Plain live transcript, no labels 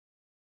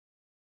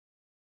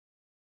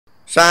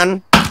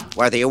Son,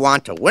 whether you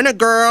want to win a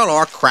girl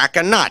or crack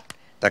a nut,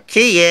 the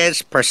key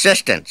is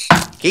persistence.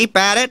 Keep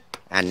at it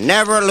and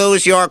never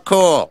lose your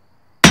cool.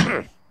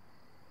 Oh,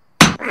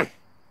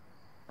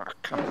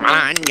 come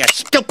on, you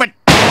stupid...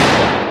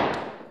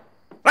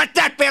 Let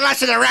that be a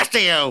lesson to the rest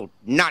of you,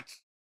 nuts.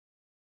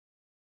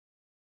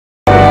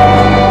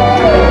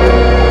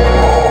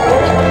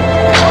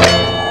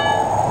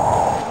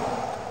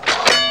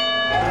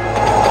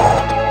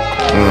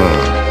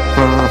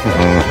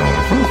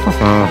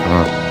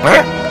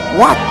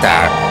 What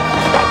the?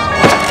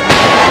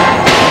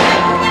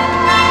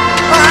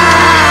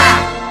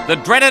 Ah! The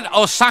dreaded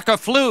Osaka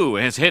flu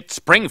has hit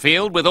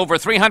Springfield with over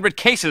 300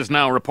 cases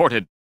now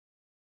reported.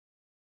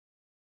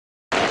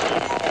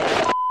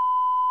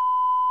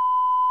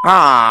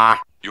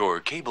 Ah. Your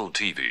cable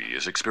TV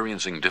is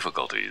experiencing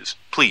difficulties.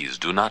 Please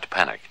do not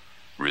panic.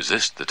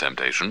 Resist the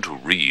temptation to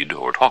read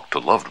or talk to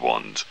loved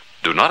ones.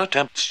 Do not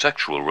attempt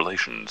sexual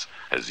relations,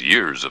 as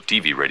years of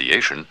TV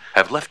radiation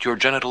have left your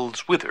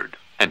genitals withered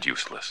and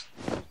useless.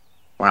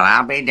 Well,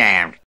 I'll be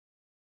damned.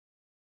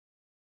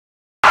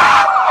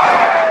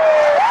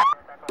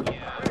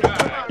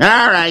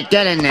 All right,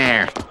 get in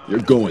there. You're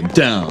going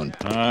down.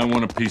 I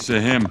want a piece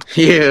of him.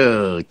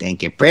 You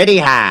think you're pretty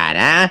hot,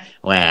 huh?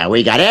 Well,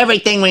 we got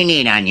everything we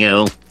need on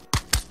you.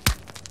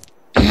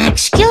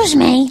 Excuse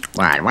me.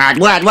 What?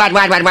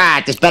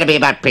 This better be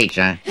about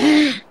pizza.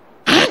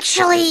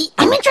 Actually,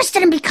 I'm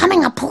interested in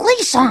becoming a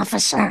police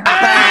officer.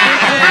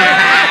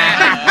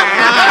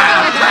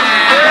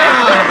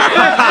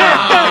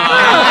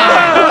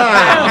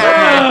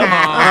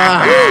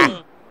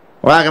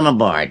 Welcome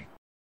aboard.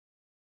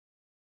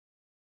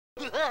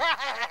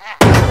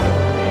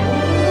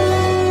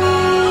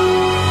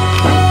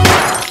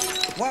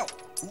 Whoa,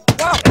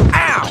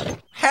 ow!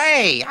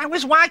 Hey, I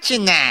was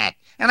watching that,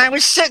 and I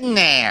was sitting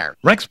there.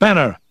 Rex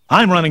Banner,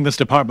 I'm running this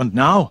department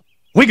now.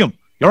 Wiggum,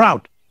 you're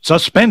out.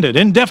 Suspended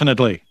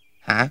indefinitely.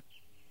 Huh?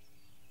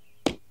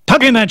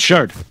 Tuck in that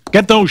shirt.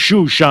 Get those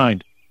shoes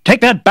shined.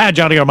 Take that badge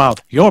out of your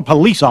mouth. You're a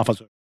police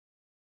officer.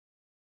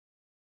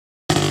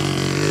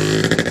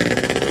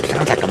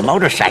 Sounds like a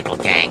motorcycle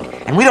gang,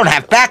 and we don't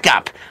have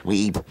backup.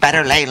 We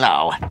better lay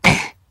low.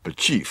 But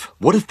Chief,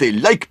 what if they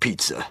like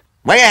pizza?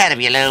 Way ahead of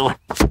you, Lou.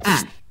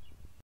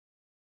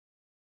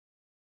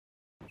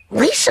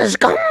 Lisa's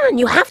gone.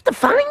 You have to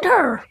find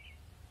her.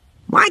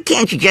 Why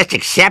can't you just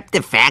accept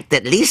the fact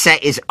that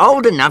Lisa is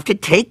old enough to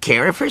take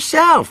care of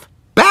herself?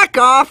 Back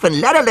off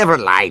and let her live her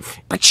life.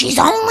 But she's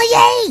only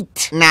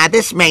 8. Now,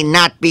 this may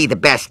not be the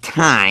best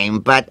time,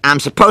 but I'm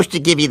supposed to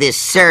give you this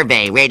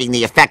survey rating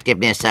the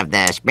effectiveness of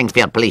the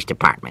Springfield Police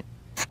Department.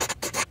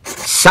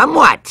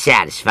 Somewhat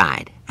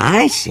satisfied.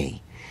 I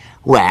see.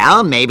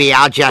 Well, maybe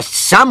I'll just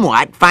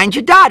somewhat find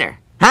your daughter,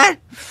 huh?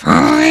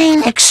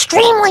 Fine.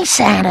 Extremely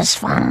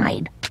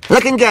satisfied.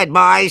 Looking good,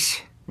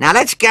 boys. Now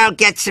let's go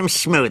get some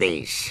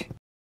smoothies.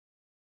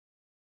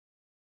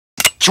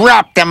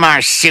 Drop the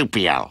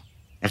marsupial.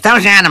 If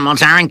those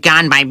animals aren't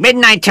gone by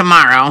midnight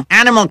tomorrow,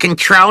 Animal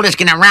Control is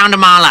gonna round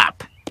them all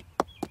up.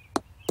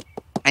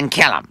 And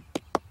kill them.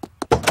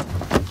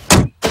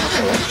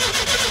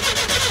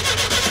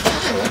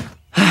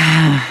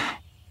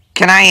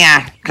 Can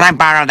I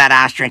borrow that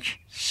ostrich?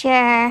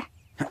 Sure.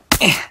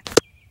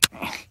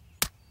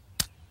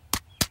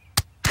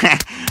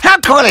 How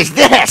cool is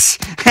this?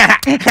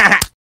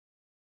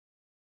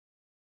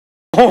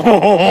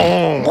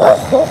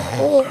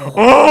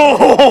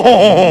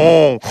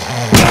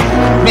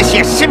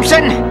 Monsieur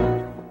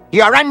Simpson,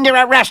 you're under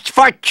arrest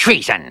for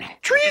treason.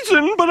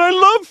 Treason, but I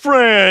love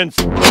France.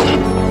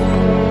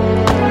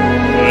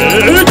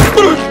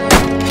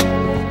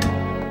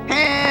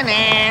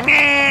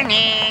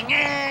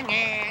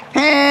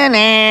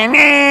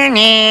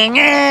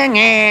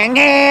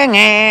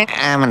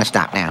 I'm gonna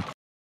stop now.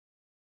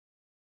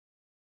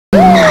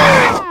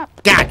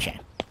 Gotcha.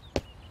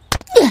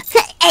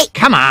 Hey,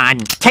 come on.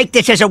 Take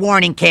this as a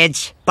warning,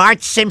 kids.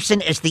 Bart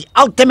Simpson is the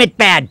ultimate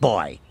bad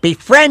boy.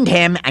 Befriend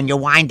him and you'll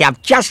wind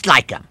up just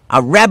like him.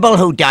 A rebel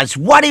who does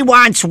what he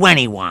wants when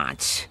he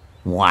wants.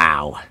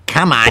 Wow.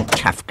 Come on,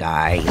 tough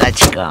guy.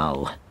 Let's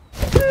go.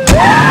 He's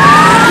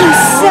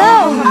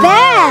so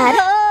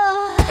bad.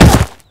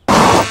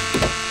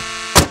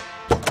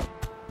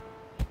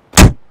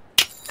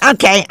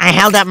 Okay, I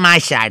held up my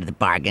side of the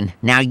bargain.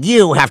 Now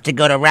you have to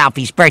go to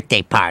Ralphie's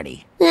birthday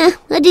party.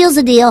 A deal's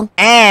a deal.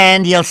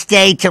 And you'll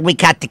stay till we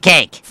cut the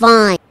cake.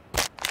 Fine.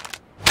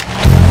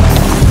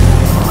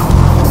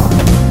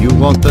 You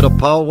wanted a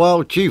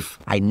powwow, Chief?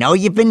 I know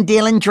you've been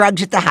dealing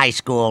drugs at the high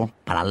school,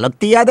 but I'll look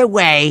the other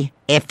way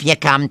if you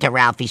come to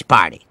Ralphie's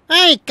party.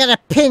 I ain't gonna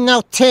pin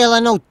no tail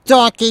on no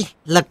donkey.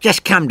 Look,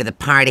 just come to the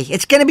party.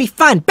 It's gonna be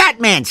fun.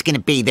 Batman's gonna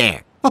be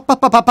there.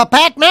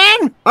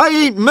 Batman? I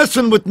ain't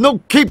messing with no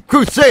Cape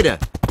Crusader.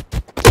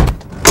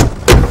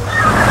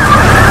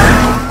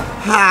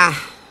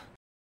 Ah.